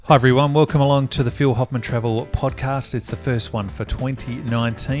Hi everyone, welcome along to the Phil Hoffman Travel Podcast. It's the first one for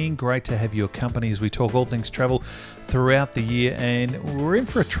 2019. Great to have your company as we talk all things travel throughout the year, and we're in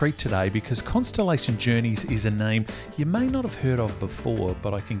for a treat today because Constellation Journeys is a name you may not have heard of before,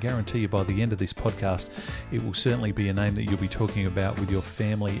 but I can guarantee you by the end of this podcast it will certainly be a name that you'll be talking about with your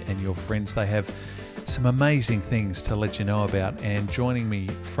family and your friends. They have some amazing things to let you know about, and joining me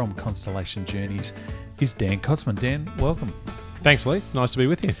from Constellation Journeys is Dan Kotzman. Dan, welcome. Thanks, Lee. It's nice to be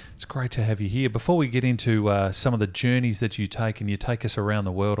with you. It's great to have you here. Before we get into some of the journeys that you take, and you take us around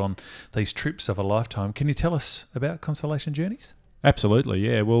the world on these trips of a lifetime, can you tell us about Constellation Journeys? Absolutely,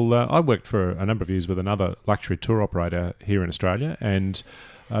 yeah. Well, I worked for a number of years with another luxury tour operator here in Australia, and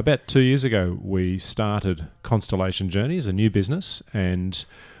about 2 years ago we started Constellation Journeys, a new business, and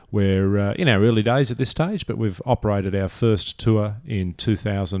we're in our early days at this stage, but we've operated our first tour in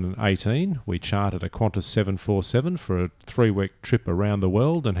 2018. We chartered a Qantas 747 for a 3-week trip around the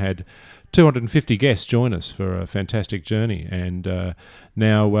world and had 250 guests join us for a fantastic journey. And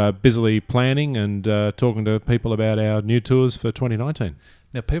now busily planning and talking to people about our new tours for 2019.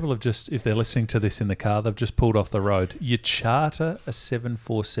 Now, people have just, if they're listening to this in the car, they've just pulled off the road. You charter a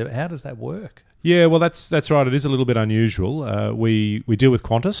 747. How does that work? Yeah, well, that's right. It is a little bit unusual. We deal with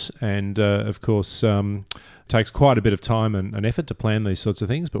Qantas, and of course, takes quite a bit of time and effort to plan these sorts of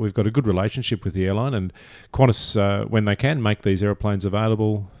things. But we've got a good relationship with the airline, and Qantas, when they can, make these aeroplanes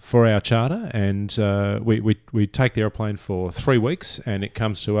available for our charter. And we take the aeroplane for 3 weeks, and it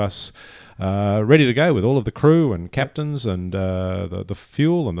comes to us ready to go with all of the crew and captains and the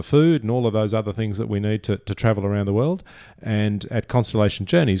fuel and the food and all of those other things that we need to travel around the world. And at Constellation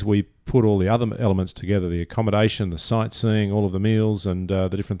Journeys, we put all the other elements together, the accommodation, the sightseeing, all of the meals and the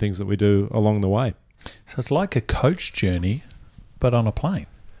different things that we do along the way. So it's like a coach journey, but on a plane.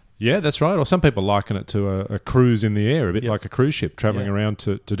 Yeah, that's right. Or some people liken it to a cruise in the air, a bit like a cruise ship, travelling around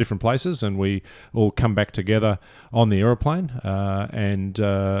to different places, and we all come back together on the aeroplane and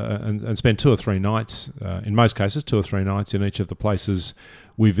spend 2 or 3 nights, in most cases, 2 or 3 nights in each of the places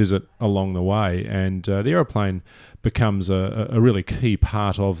we visit along the way. And the aeroplane becomes a really key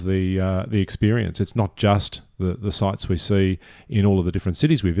part of the experience. It's not just the sights we see in all of the different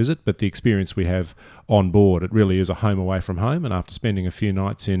cities we visit, but the experience we have on board. It really is a home away from home, and after spending a few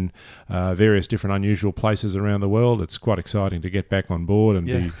nights in various different unusual places around the world, it's quite exciting to get back on board and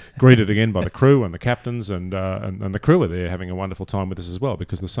be greeted again by the crew and the captains, and the crew are there having a wonderful time with us as well,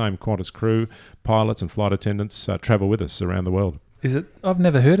 because the same Qantas crew, pilots and flight attendants travel with us around the world. Is it? I've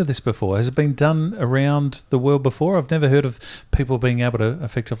never heard of this before. Has it been done around the world before? I've never heard of people being able to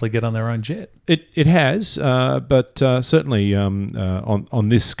effectively get on their own jet. It has, but certainly on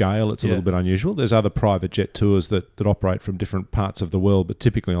this scale, it's a little bit unusual. There's other private jet tours that operate from different parts of the world, but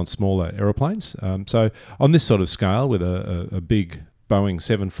typically on smaller aeroplanes. So on this sort of scale, with a big Boeing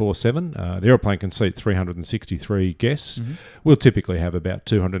 747. The aeroplane can seat 363 guests. Mm-hmm. We'll typically have about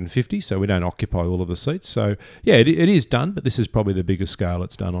 250, so we don't occupy all of the seats. So, yeah, it is done, but this is probably the biggest scale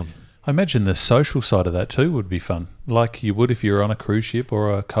it's done on. I imagine the social side of that too would be fun, like you would if you're on a cruise ship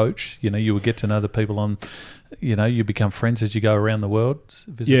or a coach. You know, you would get to know the people on, you know, you become friends as you go around the world,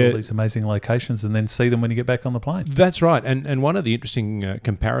 visit all these amazing locations, and then see them when you get back on the plane. That's right. And one of the interesting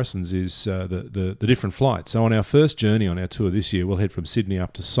comparisons is the different flights. So on our first journey on our tour this year, we'll head from Sydney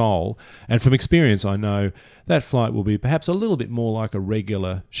up to Seoul. And from experience, I know that flight will be perhaps a little bit more like a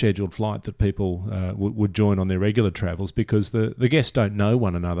regular scheduled flight that people would join on their regular travels, because the guests don't know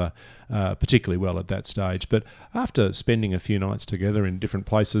one another particularly well at that stage. But after spending a few nights together in different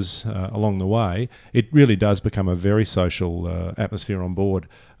places along the way, it really does become a very social atmosphere on board.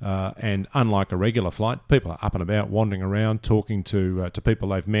 And unlike a regular flight, people are up and about, wandering around, talking to people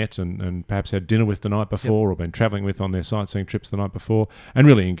they've met and perhaps had dinner with the night before or been travelling with on their sightseeing trips the night before, and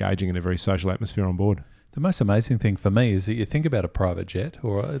really engaging in a very social atmosphere on board. The most amazing thing for me is that you think about a private jet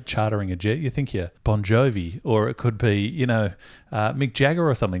or chartering a jet, you think you're Bon Jovi, or it could be, you know, Mick Jagger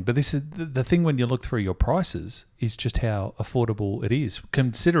or something. But this is the thing when you look through your prices is just how affordable it is,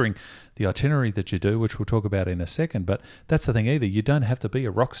 considering the itinerary that you do, which we'll talk about in a second. But that's the thing either. You don't have to be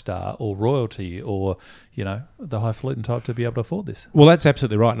a rock star or royalty or, you know, the highfalutin type to be able to afford this. Well, that's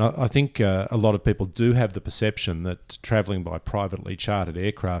absolutely right. And I think a lot of people do have the perception that travelling by privately chartered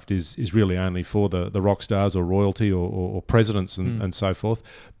aircraft is really only for the rock stars or royalty or presidents and so forth.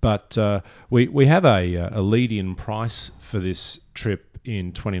 But we have a lead-in price for this trip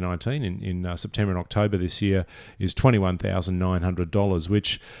in 2019, in September and October this year, is $21,900,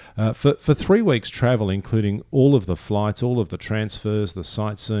 which for 3 weeks travel, including all of the flights, all of the transfers, the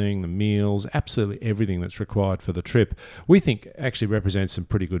sightseeing, the meals, absolutely everything that's required for the trip, we think actually represents some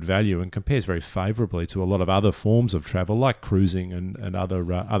pretty good value and compares very favourably to a lot of other forms of travel like cruising and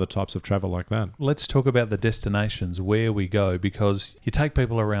other types of travel like that. Let's talk about the destinations where we go, because you take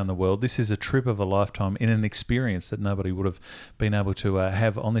people around the world. This is a trip of a lifetime in an experience that nobody would have been able to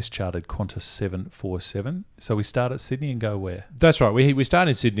have on this chartered Qantas 747. So we start at Sydney and go where? That's right. We start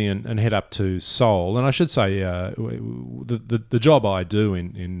in Sydney and head up to Seoul. And I should say the job I do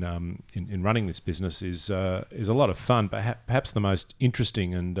in running this business is a lot of fun. But perhaps the most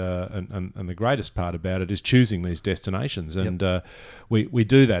interesting and the greatest part about it is choosing these destinations. And we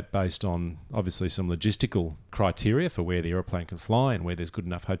do that based on obviously some logistical criteria for where the aeroplane can fly and where there's good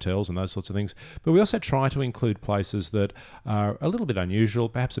enough hotels and those sorts of things. But we also try to include places that are a little bit unusual,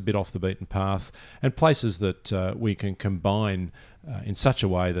 perhaps a bit off the beaten path, and places that we can combine in such a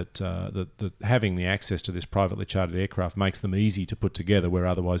way that having the access to this privately chartered aircraft makes them easy to put together where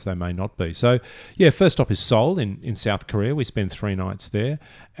otherwise they may not be. So, first stop is Seoul in South Korea. We spend 3 nights there,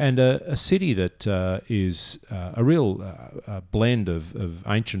 and a city that is a real blend of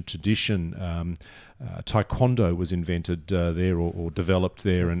ancient tradition. Taekwondo was invented there or developed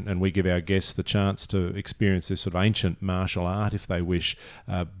there, and we give our guests the chance to experience this sort of ancient martial art if they wish.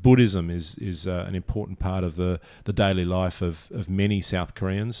 Buddhism is an important part of the daily life of many South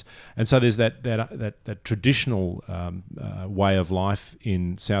Koreans, and so there's that traditional way of life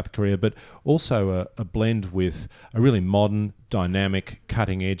in South Korea, but also a blend with a really modern, dynamic,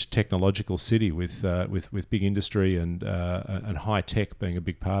 cutting-edge technological city with big industry and high tech being a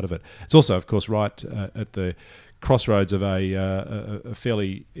big part of it. It's also, of course, right at the crossroads of a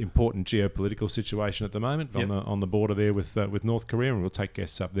fairly important geopolitical situation at the moment on the border there with North Korea, and we'll take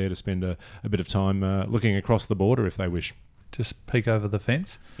guests up there to spend a bit of time looking across the border if they wish. Just peek over the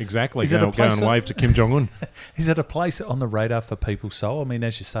fence. Exactly. Go and wave to Kim Jong Un. Is it a place on the radar for people, Seoul? I mean,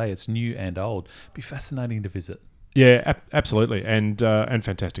 as you say, it's new and old. It'd be fascinating to visit. Yeah, absolutely, and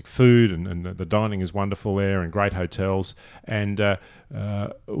fantastic food, and the dining is wonderful there, and great hotels, and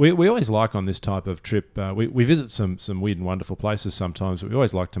we always like on this type of trip. We visit some weird and wonderful places sometimes, but we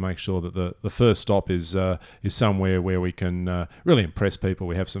always like to make sure that the first stop is somewhere where we can really impress people.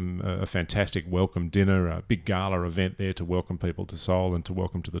 We have a fantastic welcome dinner, a big gala event there to welcome people to Seoul and to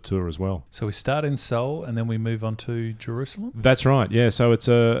welcome to the tour as well. So we start in Seoul and then we move on to Jerusalem. That's right. Yeah. So it's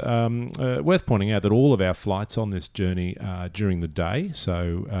worth pointing out that all of our flights on this journey during the day,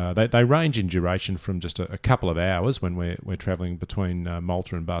 so they range in duration from just a couple of hours when we're travelling between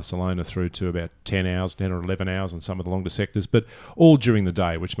Malta and Barcelona through to about 10 or 11 hours on some of the longer sectors, but all during the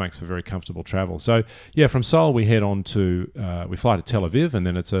day, which makes for very comfortable travel. So from Seoul we head on to we fly to Tel Aviv, and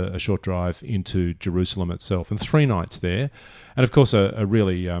then it's a short drive into Jerusalem itself, and 3 nights there, and of course a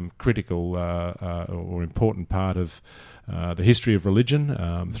really critical or important part of the history of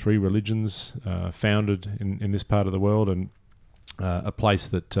religion, 3 religions founded in this part of the world, and a place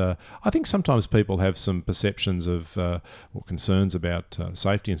that I think sometimes people have some perceptions of or concerns about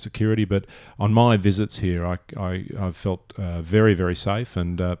safety and security, but on my visits here I've felt very, very safe.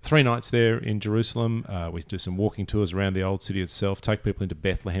 And 3 nights there in Jerusalem, we do some walking tours around the old city itself, take people into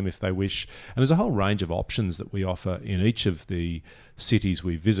Bethlehem if they wish, and there's a whole range of options that we offer in each of the cities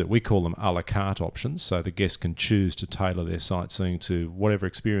we visit. We call them a la carte options, so the guests can choose to tailor their sightseeing to whatever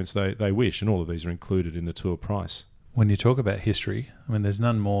experience they wish, and all of these are included in the tour price. When you talk about history, I mean, there's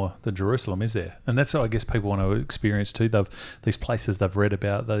none more than Jerusalem, is there? And that's what I guess people want to experience too. These places they've read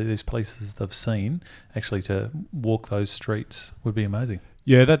about, these places they've seen, actually to walk those streets would be amazing.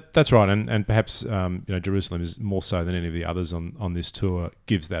 Yeah, that's right, and perhaps Jerusalem is more so than any of the others on this tour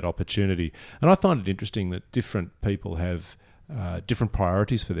gives that opportunity. And I find it interesting that different people have different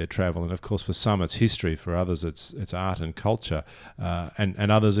priorities for their travel, and of course for some it's history, for others it's art and culture,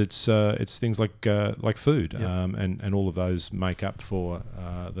 and others it's things like food, and all of those make up for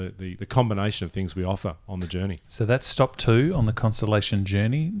the combination of things we offer on the journey. So that's stop 2 on the Constellation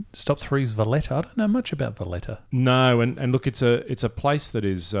journey. Stop 3 is Valletta. I don't know much about Valletta. No, and look, it's a place that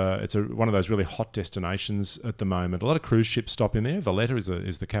is one of those really hot destinations at the moment. A lot of cruise ships stop in there. Valletta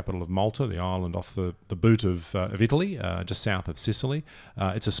is the capital of Malta, the island off the boot of Italy, just south of Sicily.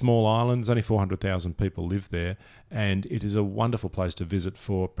 It's a small island. There's only 400,000 people live there, and it is a wonderful place to visit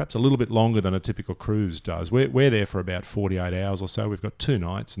for perhaps a little bit longer than a typical cruise does. We're there for about 48 hours or so. We've got 2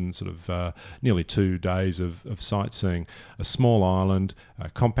 nights and sort of nearly 2 days of sightseeing. A small island,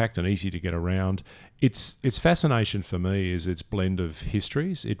 compact and easy to get around. Its fascination for me is its blend of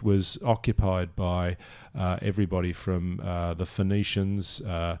histories. It was occupied by everybody from the Phoenicians,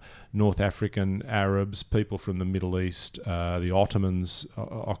 North African Arabs, people from the Middle East. The Ottomans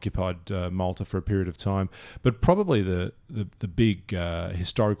occupied Malta for a period of time. But probably the big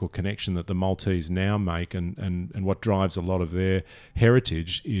historical connection that the Maltese now make and what drives a lot of their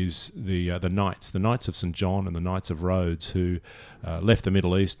heritage is the Knights of St. John and the Knights of Rhodes, who left the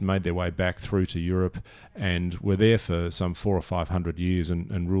Middle East, made their way back through to Europe, and were there for some 400 or 500 years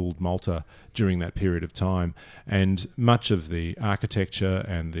and ruled Malta during that period of time. And much of the architecture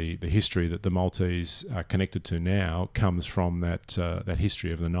and the history that the Maltese are connected to now comes from that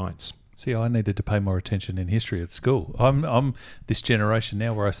history of the Knights. See, I needed to pay more attention in history at school. I'm this generation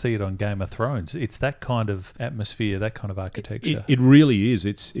now where I see it on Game of Thrones. It's that kind of atmosphere, that kind of architecture. It really is.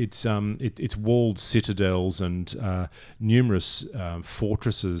 It's walled citadels and numerous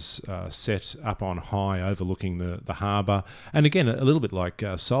fortresses set up on high, overlooking the harbour. And again, a little bit like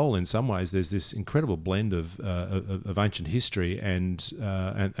Seoul in some ways. There's this incredible blend of ancient history and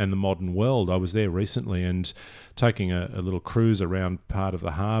the modern world. I was there recently and taking a little cruise around part of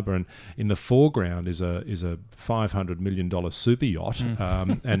the harbour, and in the foreground is a $500 million super yacht,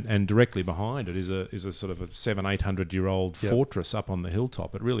 and directly behind it is a sort of a 700-800-year-old fortress up on the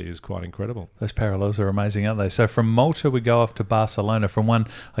hilltop. It really is quite incredible. Those parallels are amazing, aren't they? So from Malta we go off to Barcelona, from one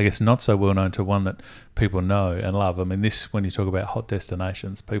I guess not so well known to one that people know and love. I mean, this, when you talk about hot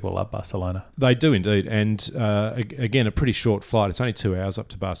destinations, people love Barcelona. They do indeed, and again, a pretty short flight. It's only 2 hours up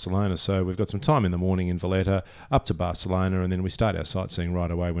to Barcelona, so we've got some time in the morning in Valletta, up to Barcelona, and then we start our sightseeing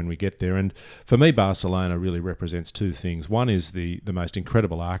right away when we get there. And for me, Barcelona really represents two things. One is the most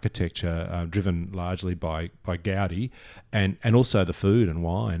incredible architecture, driven largely by Gaudi, and also the food and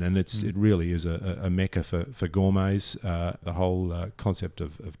wine. And it really is a mecca for gourmets. The whole concept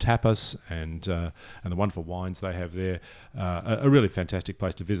of tapas and the wonderful wines they have there, a really fantastic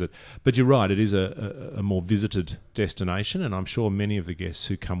place to visit. But you're right, it is a more visited destination, and I'm sure many of the guests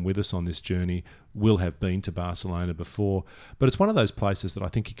who come with us on this journey will have been to Barcelona before, but it's one of those places that I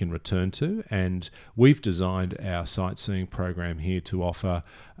think you can return to, and we've designed our sightseeing program here to offer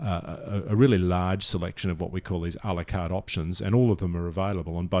a really large selection of what we call these a la carte options, and all of them are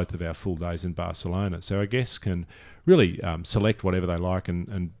available on both of our full days in Barcelona. So our guests can really select whatever they like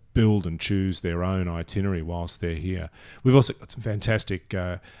and build and choose their own itinerary whilst they're here. We've also got some fantastic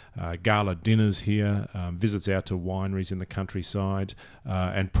gala dinners here, visits out to wineries in the countryside,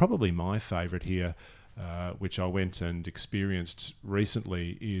 and probably my favourite here, which I went and experienced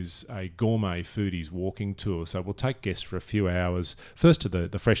recently, is a gourmet foodies walking tour. So we'll take guests for a few hours, first to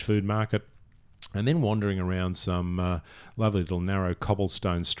the fresh food market, and then wandering around some lovely little narrow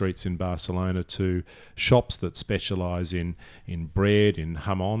cobblestone streets in Barcelona to shops that specialise in bread, in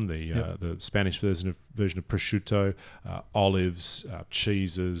jamón, the Spanish version of prosciutto, olives,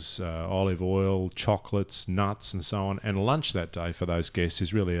 cheeses, olive oil, chocolates, nuts, and so on. And lunch that day for those guests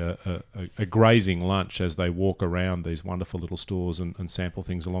is really a grazing lunch as they walk around these wonderful little stores and sample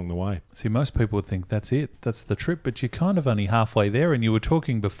things along the way. See, most people would think that's it, that's the trip, but you're kind of only halfway there. And you were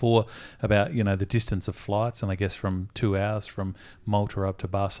talking before about, the distance of flights, and I guess from 2 hours from Malta up to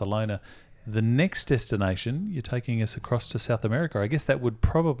Barcelona. The next destination, you're taking us across to South America. I guess that would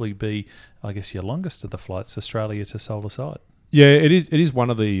probably be, your longest of the flights, Australia to Solar Side. Yeah, it is. It is one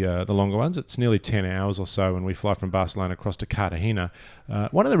of the longer ones. It's nearly 10 hours or so when we fly from Barcelona across to Cartagena.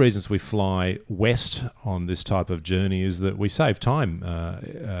 One of the reasons we fly west on this type of journey is that we save time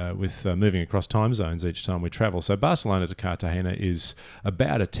with moving across time zones each time we travel. So Barcelona to Cartagena is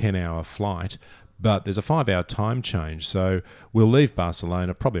about a 10-hour flight, but there's a 5-hour time change. So we'll leave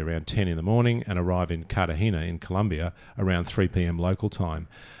Barcelona probably around 10 in the morning and arrive in Cartagena in Colombia around 3 p.m. local time.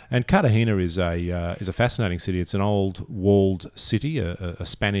 And Cartagena is a fascinating city. It's an old walled city, a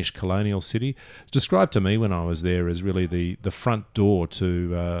Spanish colonial city. It's described to me when I was there as really the front door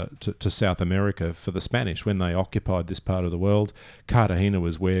to South America for the Spanish when they occupied this part of the world. Cartagena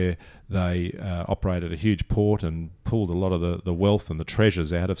was where they operated a huge port and pulled a lot of the wealth and the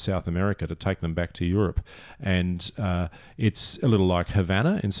treasures out of South America to take them back to Europe. And it's a little like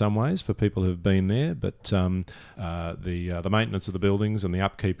Havana in some ways for people who've been there, but the maintenance of the buildings and the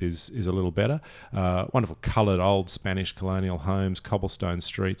upkeep is a little better. Wonderful coloured old Spanish colonial homes, cobblestone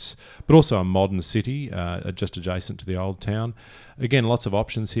streets, but also a modern city just adjacent to the old town. Again, lots of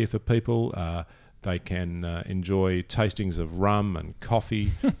options here for people. They can enjoy tastings of rum and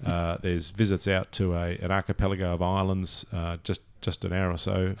coffee. There's visits out to an archipelago of islands just an hour or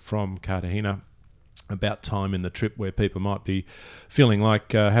so from Cartagena. about time in the trip where people might be feeling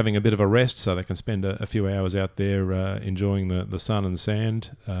like having a bit of a rest, so they can spend a few hours out there enjoying the sun and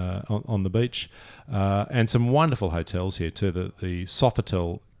sand on the beach. And some wonderful hotels here too. The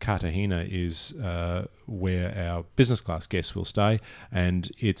Sofitel Cartagena is where our business class guests will stay,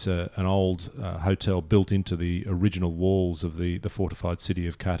 and it's an old hotel built into the original walls of the fortified city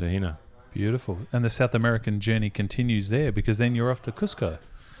of Cartagena. Beautiful. And the South American journey continues there, because then you're off to Cusco.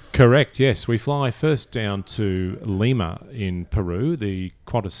 Correct, yes. We fly first down to Lima in Peru. The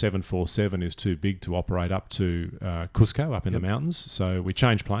Qantas 747 is too big to operate up to Cusco, up in the mountains. So we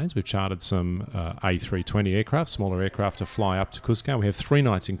changed planes. We've chartered some A320 aircraft, smaller aircraft, to fly up to Cusco. We have 3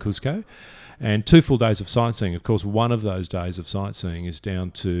 nights in Cusco and 2 full days of sightseeing. Of course, one of those days of sightseeing is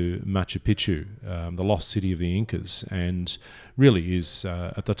down to Machu Picchu, the lost city of the Incas, and really is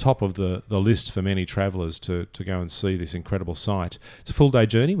at the top of the list for many travellers to go and see this incredible site. It's a full day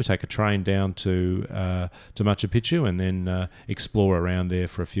journey. We take a train down to Machu Picchu and then explore around there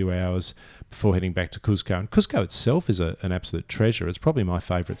for a few hours before heading back to Cusco. And Cusco itself is an absolute treasure. It's probably my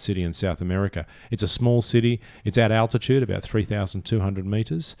favourite city in South America. It's a small city. It's at altitude, about 3,200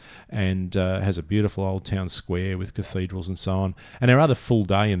 metres, and has a beautiful old town square with cathedrals and so on. And our other full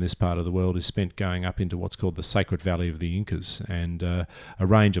day in this part of the world is spent going up into what's called the Sacred Valley of the Incas, and a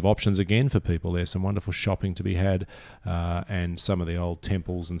range of options again for people. There's some wonderful shopping to be had, and some of the old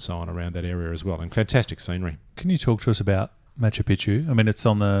temples and so on around that area as well, and fantastic scenery. Can you talk to us about Machu Picchu? I mean, it's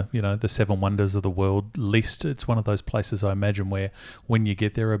on the the 7 wonders of the world list. It's one of those places, I imagine, where when you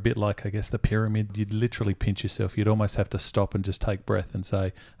get there, a bit like, I guess, the pyramid, you'd literally pinch yourself. You'd almost have to stop and just take breath and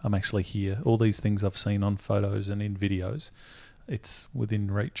say, I'm actually here. All these things I've seen on photos and in videos, it's within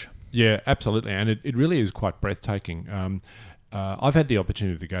reach. Yeah, absolutely. And it really is quite breathtaking. I've had the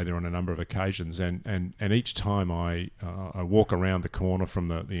opportunity to go there on a number of occasions, and each time I walk around the corner from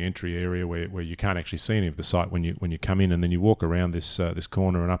the entry area where you can't actually see any of the site when you come in, and then you walk around this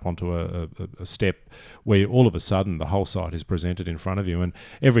corner and up onto a step where all of a sudden the whole site is presented in front of you. And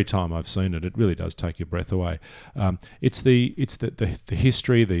every time I've seen it, it really does take your breath away. It's the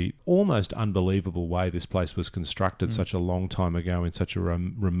history, the almost unbelievable way this place was constructed such a long time ago in such a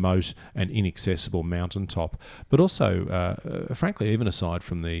remote and inaccessible mountaintop, but also frankly, even aside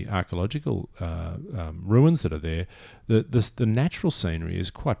from the archaeological ruins that are there, the natural scenery is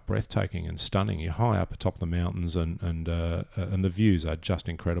quite breathtaking and stunning. You're high up atop the mountains, and the views are just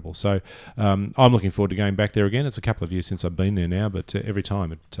incredible. So I'm looking forward to going back there again. It's a couple of years since I've been there now, but every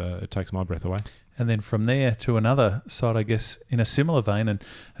time it takes my breath away. And then from there to another site, I guess, in a similar vein, and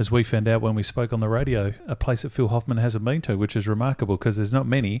as we found out when we spoke on the radio, a place that Phil Hoffman hasn't been to, which is remarkable because there's not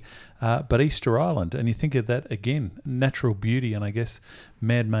many, but Easter Island. And you think of that, again, natural beauty and, I guess,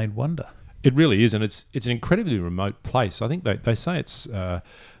 man-made wonder. It really is, and it's an incredibly remote place. I think they say it's the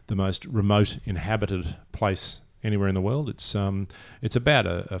most remote inhabited place anywhere in the world. It's about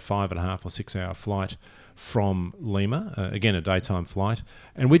a 5.5 or 6 hour flight from Lima, again a daytime flight,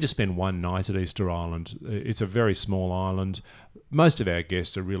 and we just spend one night at Easter Island. It's a very small island. Most of our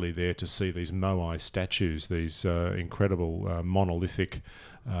guests are really there to see these Moai statues, these incredible monolithic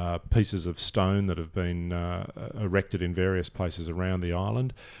pieces of stone that have been erected in various places around the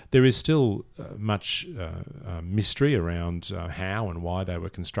island. There is still much mystery around how and why they were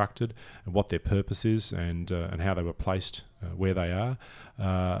constructed and what their purpose is, and how they were placed where they are.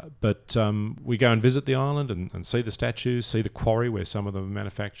 But we go and visit the island and see the statues, see the quarry where some of them are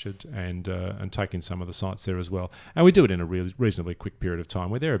manufactured, and take in some of the sites there as well. And we do it in a reasonably quick period of time.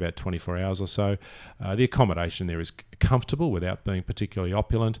 We're there about 24 hours or so. The accommodation there is comfortable without being particularly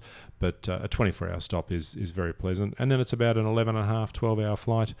opulent, but a 24-hour stop is very pleasant. And then it's about an 11.5, 12-hour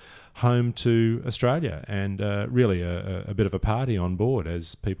flight home to Australia, and really a bit of a party on board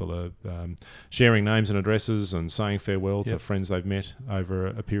as people are sharing names and addresses and saying farewell to friends they've met over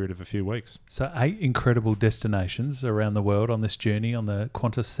a period of a few weeks. So 8 incredible destinations around the world on this journey on the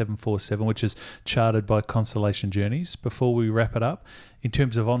Qantas 747, which is chartered by Constellation Journeys. Before we wrap it up, in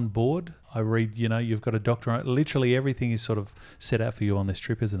terms of on board, I read, you've got a doctor on it. Literally everything is sort of set out for you on this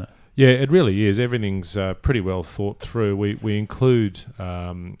trip, isn't it? Yeah, it really is. Everything's pretty well thought through. We include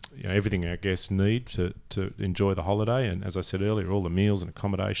everything our guests need to enjoy the holiday, and as I said earlier, all the meals and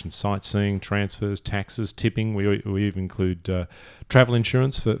accommodation, sightseeing, transfers, taxes, tipping. We even include travel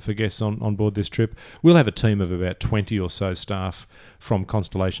insurance for guests on board this trip. We'll have a team of about 20 or so staff from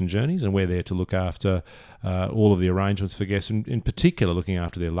Constellation Journeys, and we're there to look after all of the arrangements for guests, and in particular looking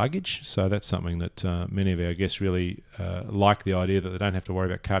after their luggage. So that's something that many of our guests really like, the idea that they don't have to worry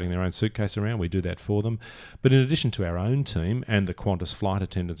about carting their own suitcase around. We do that for them. But in addition to our own team and the Qantas flight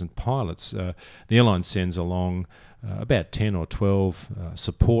attendants and pilots, the airline sends along about 10 or 12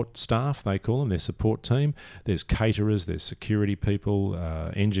 support staff, they call them, their support team. There's caterers, there's security people,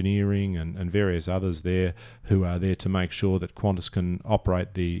 engineering and various others there who are there to make sure that Qantas can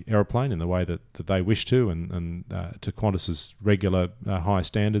operate the aeroplane in the way that they wish to and to Qantas's regular high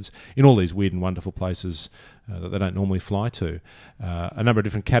standards in all these weird and wonderful places that they don't normally fly to. A number of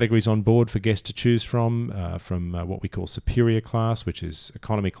different categories on board for guests to choose from what we call superior class, which is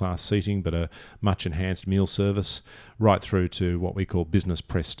economy class seating but a much enhanced meal service, right through to what we call business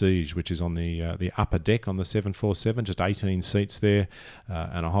prestige, which is on the upper deck on the 747, just 18 seats there,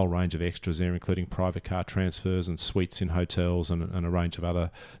 and a whole range of extras there, including private car transfers and suites in hotels and a range of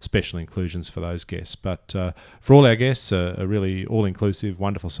other special inclusions for those guests. But for all our guests, a really all-inclusive,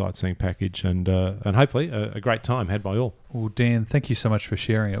 wonderful sightseeing package, and hopefully a great time had by all. Well, Dan, thank you so much for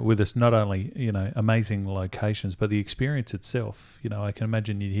sharing it with us. Not only, amazing locations, but the experience itself. I can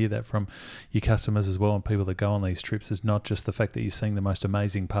imagine you'd hear that from your customers as well and people that go on these trips. It's not just the fact that you're seeing the most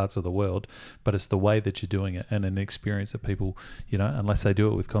amazing parts of the world, but it's the way that you're doing it and an experience that people, unless they do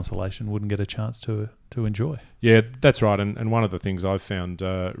it with Constellation, wouldn't get a chance to enjoy. Yeah, that's right. And one of the things I've found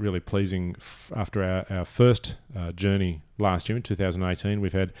really pleasing after our first journey last year in 2018,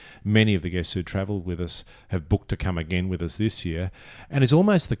 we've had many of the guests who travelled with us have booked to come again with us this year. And it's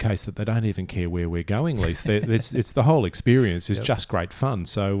almost the case that they don't even care where we're going, Leith. It's the whole experience is just great fun.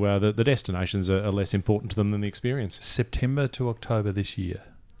 So the destinations are less important to them than the experience. September to October this year.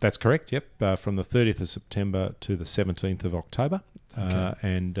 That's correct, yep. From the 30th of September to the 17th of October. Okay.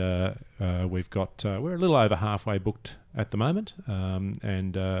 And we've got, we're a little over halfway booked at the moment,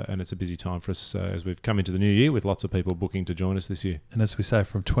 and it's a busy time for us as we've come into the new year with lots of people booking to join us this year. And as we say,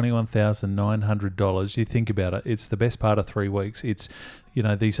 from $21,900, you think about it, it's the best part of 3 weeks. It's,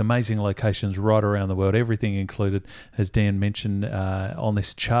 these amazing locations right around the world, everything included, as Dan mentioned, on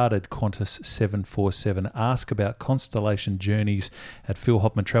this chartered Qantas 747. Ask about Constellation Journeys at Phil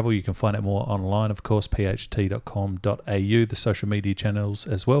Hoffman Travel. You can find out more online, of course, pht.com.au, the social media channels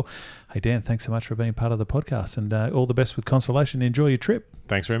as well. Hey, Dan, thanks so much for being part of the podcast, and all the best with Constellation. Enjoy your trip.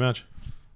 Thanks very much.